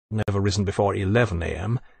never risen before 11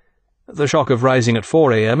 a.m. The shock of rising at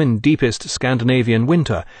 4 a.m. in deepest Scandinavian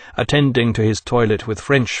winter, attending to his toilet with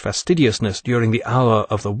French fastidiousness during the hour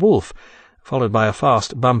of the wolf, followed by a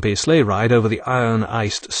fast, bumpy sleigh ride over the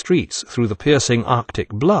iron-iced streets through the piercing Arctic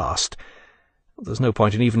blast. There's no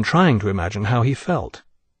point in even trying to imagine how he felt.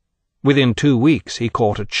 Within 2 weeks he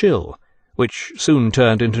caught a chill, which soon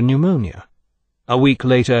turned into pneumonia. A week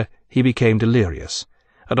later he became delirious,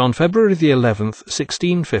 and on February the 11th,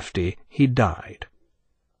 1650, he died.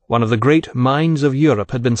 One of the great minds of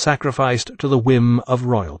Europe had been sacrificed to the whim of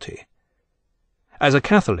royalty. As a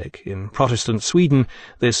Catholic, in Protestant Sweden,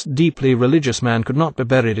 this deeply religious man could not be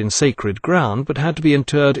buried in sacred ground, but had to be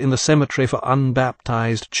interred in the cemetery for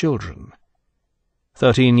unbaptized children.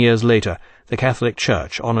 13 years later, the Catholic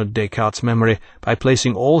Church honoured Descartes' memory by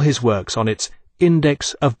placing all his works on its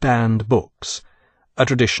Index of Banned Books, a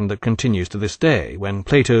tradition that continues to this day, when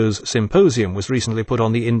Plato's Symposium was recently put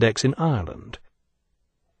on the index in Ireland.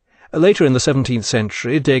 Later in the 17th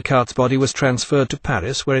century, Descartes' body was transferred to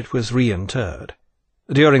Paris, where it was reinterred.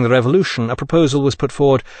 During the Revolution, a proposal was put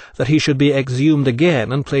forward that he should be exhumed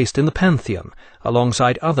again and placed in the Pantheon,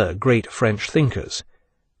 alongside other great French thinkers.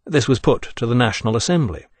 This was put to the National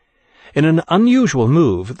Assembly. In an unusual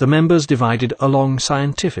move, the members divided along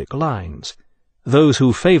scientific lines. Those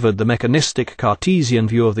who favoured the mechanistic Cartesian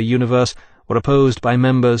view of the universe were opposed by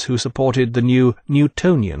members who supported the new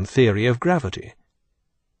Newtonian theory of gravity.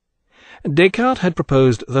 Descartes had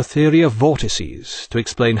proposed the theory of vortices to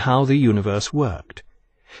explain how the universe worked.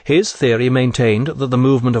 His theory maintained that the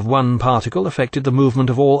movement of one particle affected the movement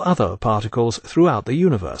of all other particles throughout the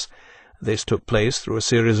universe. This took place through a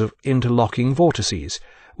series of interlocking vortices,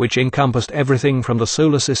 which encompassed everything from the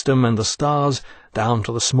solar system and the stars down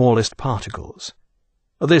to the smallest particles.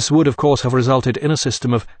 This would, of course, have resulted in a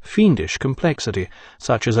system of fiendish complexity,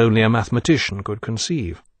 such as only a mathematician could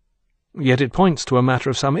conceive. Yet it points to a matter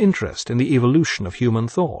of some interest in the evolution of human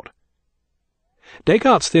thought.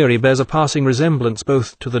 Descartes' theory bears a passing resemblance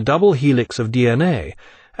both to the double helix of DNA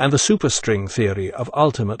and the superstring theory of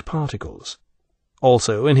ultimate particles.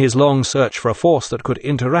 Also, in his long search for a force that could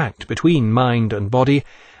interact between mind and body,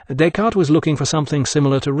 Descartes was looking for something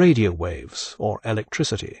similar to radio waves or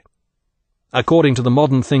electricity. According to the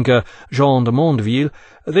modern thinker Jean de Mondeville,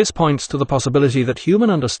 this points to the possibility that human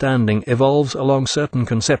understanding evolves along certain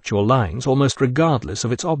conceptual lines almost regardless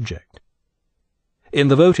of its object. In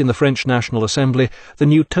the vote in the French National Assembly, the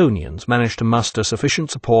Newtonians managed to muster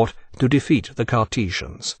sufficient support to defeat the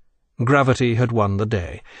Cartesians. Gravity had won the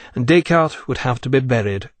day, and Descartes would have to be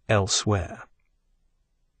buried elsewhere.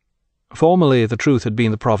 Formerly the truth had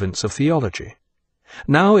been the province of theology.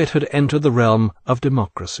 Now it had entered the realm of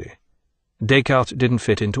democracy. Descartes didn't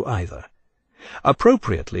fit into either.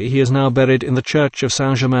 Appropriately, he is now buried in the church of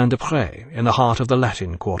Saint-Germain-des-Prés, in the heart of the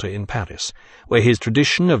Latin Quarter in Paris, where his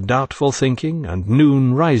tradition of doubtful thinking and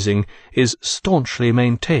noon rising is staunchly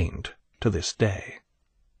maintained to this day.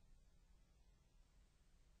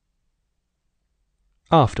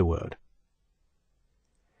 Afterward.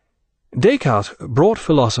 Descartes brought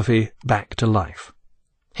philosophy back to life.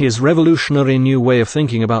 His revolutionary new way of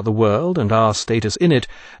thinking about the world and our status in it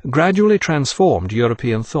gradually transformed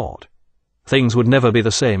European thought. Things would never be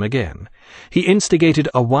the same again. He instigated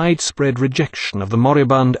a widespread rejection of the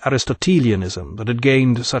moribund Aristotelianism that had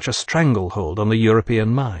gained such a stranglehold on the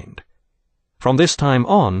European mind. From this time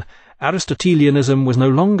on, Aristotelianism was no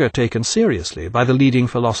longer taken seriously by the leading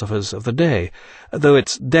philosophers of the day, though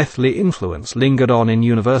its deathly influence lingered on in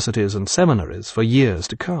universities and seminaries for years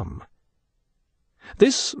to come.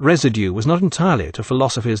 This residue was not entirely to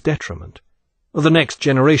philosophy's detriment. The next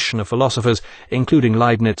generation of philosophers, including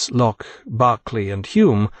Leibniz, Locke, Berkeley, and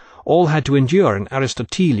Hume, all had to endure an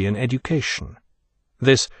Aristotelian education.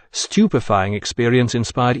 This stupefying experience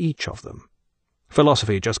inspired each of them.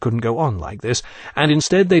 Philosophy just couldn't go on like this, and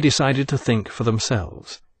instead they decided to think for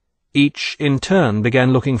themselves. Each in turn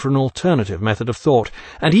began looking for an alternative method of thought,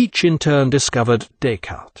 and each in turn discovered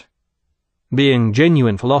Descartes. Being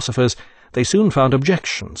genuine philosophers, they soon found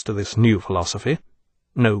objections to this new philosophy.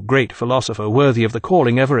 No great philosopher worthy of the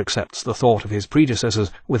calling ever accepts the thought of his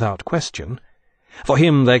predecessors without question. For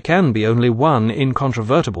him there can be only one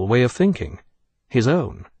incontrovertible way of thinking, his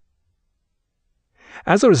own.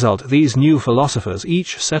 As a result, these new philosophers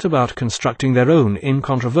each set about constructing their own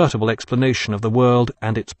incontrovertible explanation of the world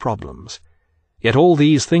and its problems. Yet all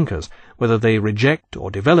these thinkers, whether they reject or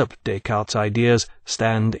develop Descartes' ideas,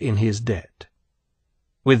 stand in his debt.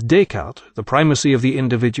 With Descartes, the primacy of the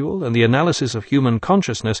individual and the analysis of human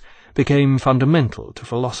consciousness became fundamental to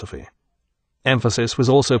philosophy. Emphasis was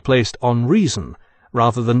also placed on reason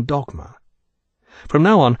rather than dogma. From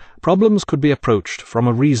now on, problems could be approached from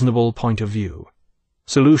a reasonable point of view.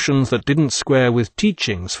 Solutions that didn't square with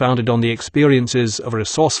teachings founded on the experiences of a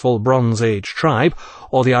resourceful Bronze Age tribe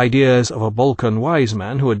or the ideas of a Balkan wise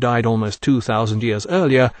man who had died almost 2,000 years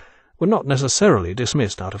earlier were not necessarily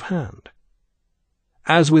dismissed out of hand.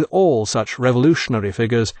 As with all such revolutionary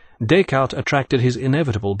figures, Descartes attracted his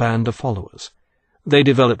inevitable band of followers. They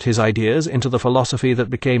developed his ideas into the philosophy that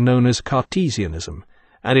became known as Cartesianism,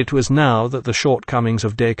 and it was now that the shortcomings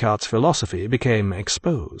of Descartes' philosophy became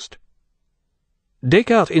exposed.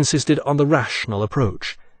 Descartes insisted on the rational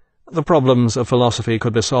approach. The problems of philosophy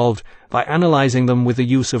could be solved by analyzing them with the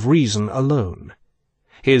use of reason alone.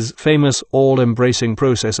 His famous all-embracing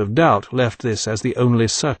process of doubt left this as the only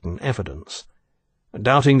certain evidence.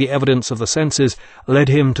 Doubting the evidence of the senses led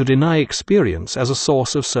him to deny experience as a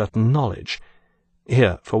source of certain knowledge.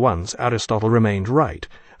 Here, for once, Aristotle remained right.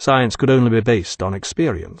 Science could only be based on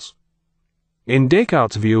experience. In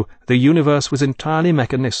Descartes' view, the universe was entirely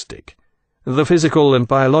mechanistic. The physical and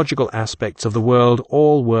biological aspects of the world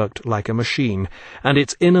all worked like a machine, and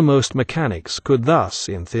its innermost mechanics could thus,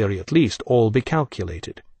 in theory at least, all be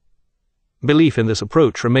calculated. Belief in this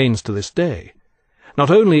approach remains to this day. Not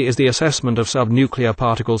only is the assessment of subnuclear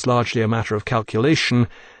particles largely a matter of calculation,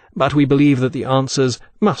 but we believe that the answers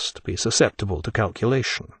must be susceptible to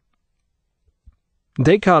calculation.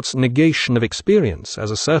 Descartes' negation of experience as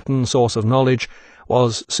a certain source of knowledge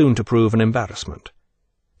was soon to prove an embarrassment.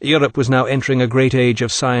 Europe was now entering a great age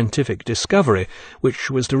of scientific discovery, which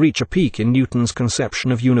was to reach a peak in Newton's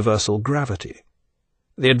conception of universal gravity.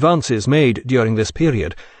 The advances made during this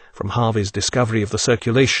period, from Harvey's discovery of the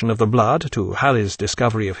circulation of the blood to Halley's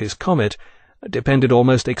discovery of his comet, depended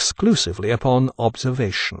almost exclusively upon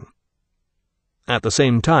observation. At the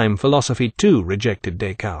same time, philosophy too rejected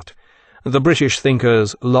Descartes. The British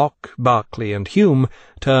thinkers Locke, Berkeley, and Hume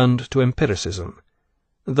turned to empiricism,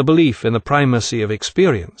 the belief in the primacy of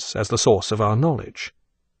experience as the source of our knowledge.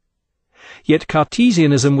 Yet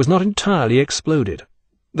Cartesianism was not entirely exploded.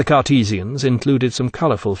 The Cartesians included some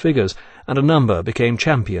colourful figures, and a number became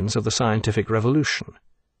champions of the scientific revolution.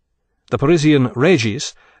 The Parisian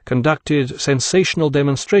Régis conducted sensational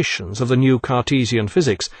demonstrations of the new Cartesian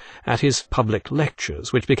physics at his public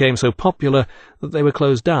lectures, which became so popular that they were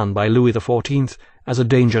closed down by Louis XIV as a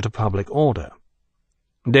danger to public order.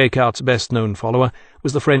 Descartes' best-known follower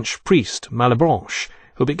was the French priest Malebranche,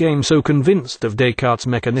 who became so convinced of Descartes'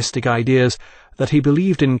 mechanistic ideas that he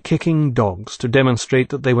believed in kicking dogs to demonstrate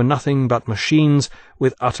that they were nothing but machines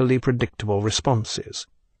with utterly predictable responses.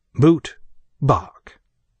 Boot, bark.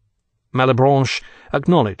 Malebranche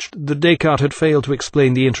acknowledged that Descartes had failed to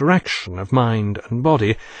explain the interaction of mind and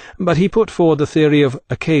body, but he put forward the theory of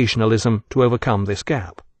occasionalism to overcome this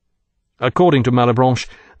gap. According to Malebranche,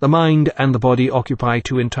 the mind and the body occupy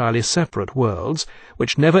two entirely separate worlds,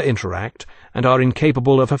 which never interact and are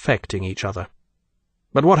incapable of affecting each other.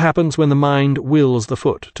 But what happens when the mind wills the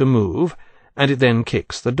foot to move, and it then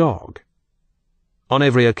kicks the dog? On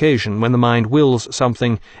every occasion when the mind wills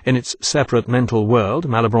something in its separate mental world,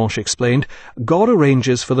 Malebranche explained, God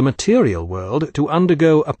arranges for the material world to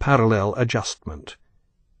undergo a parallel adjustment.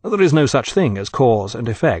 There is no such thing as cause and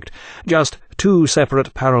effect, just two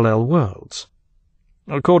separate parallel worlds.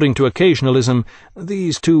 According to occasionalism,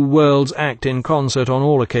 these two worlds act in concert on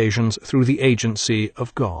all occasions through the agency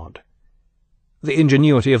of God. The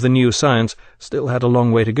ingenuity of the new science still had a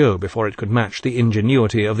long way to go before it could match the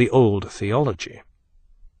ingenuity of the old theology.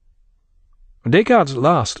 Descartes'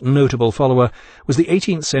 last notable follower was the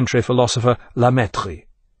 18th-century philosopher La Mettrie.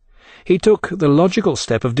 He took the logical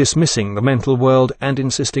step of dismissing the mental world and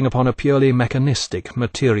insisting upon a purely mechanistic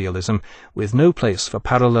materialism, with no place for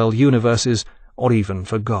parallel universes or even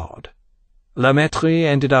for God. La Mettrie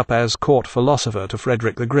ended up as court philosopher to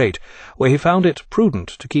Frederick the Great, where he found it prudent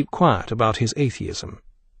to keep quiet about his atheism.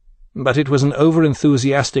 But it was an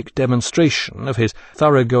over-enthusiastic demonstration of his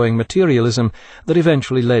thoroughgoing materialism that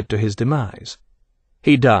eventually led to his demise.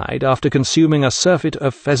 He died after consuming a surfeit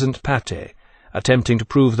of pheasant pâté, attempting to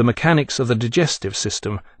prove the mechanics of the digestive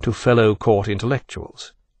system to fellow court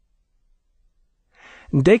intellectuals.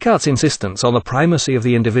 Descartes' insistence on the primacy of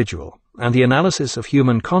the individual and the analysis of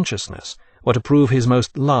human consciousness were to prove his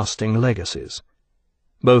most lasting legacies.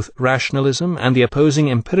 Both rationalism and the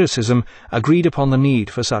opposing empiricism agreed upon the need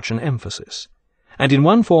for such an emphasis, and in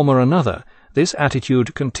one form or another this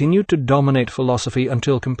attitude continued to dominate philosophy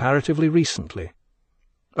until comparatively recently.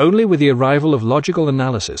 Only with the arrival of logical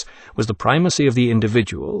analysis was the primacy of the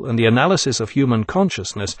individual and the analysis of human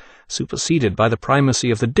consciousness superseded by the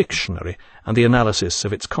primacy of the dictionary and the analysis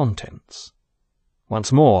of its contents.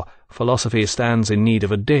 Once more, philosophy stands in need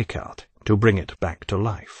of a Descartes to bring it back to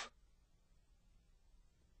life.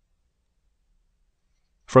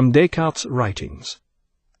 From Descartes' Writings.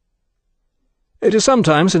 It is some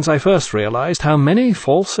time since I first realized how many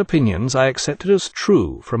false opinions I accepted as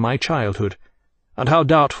true from my childhood, and how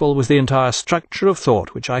doubtful was the entire structure of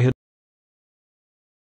thought which I had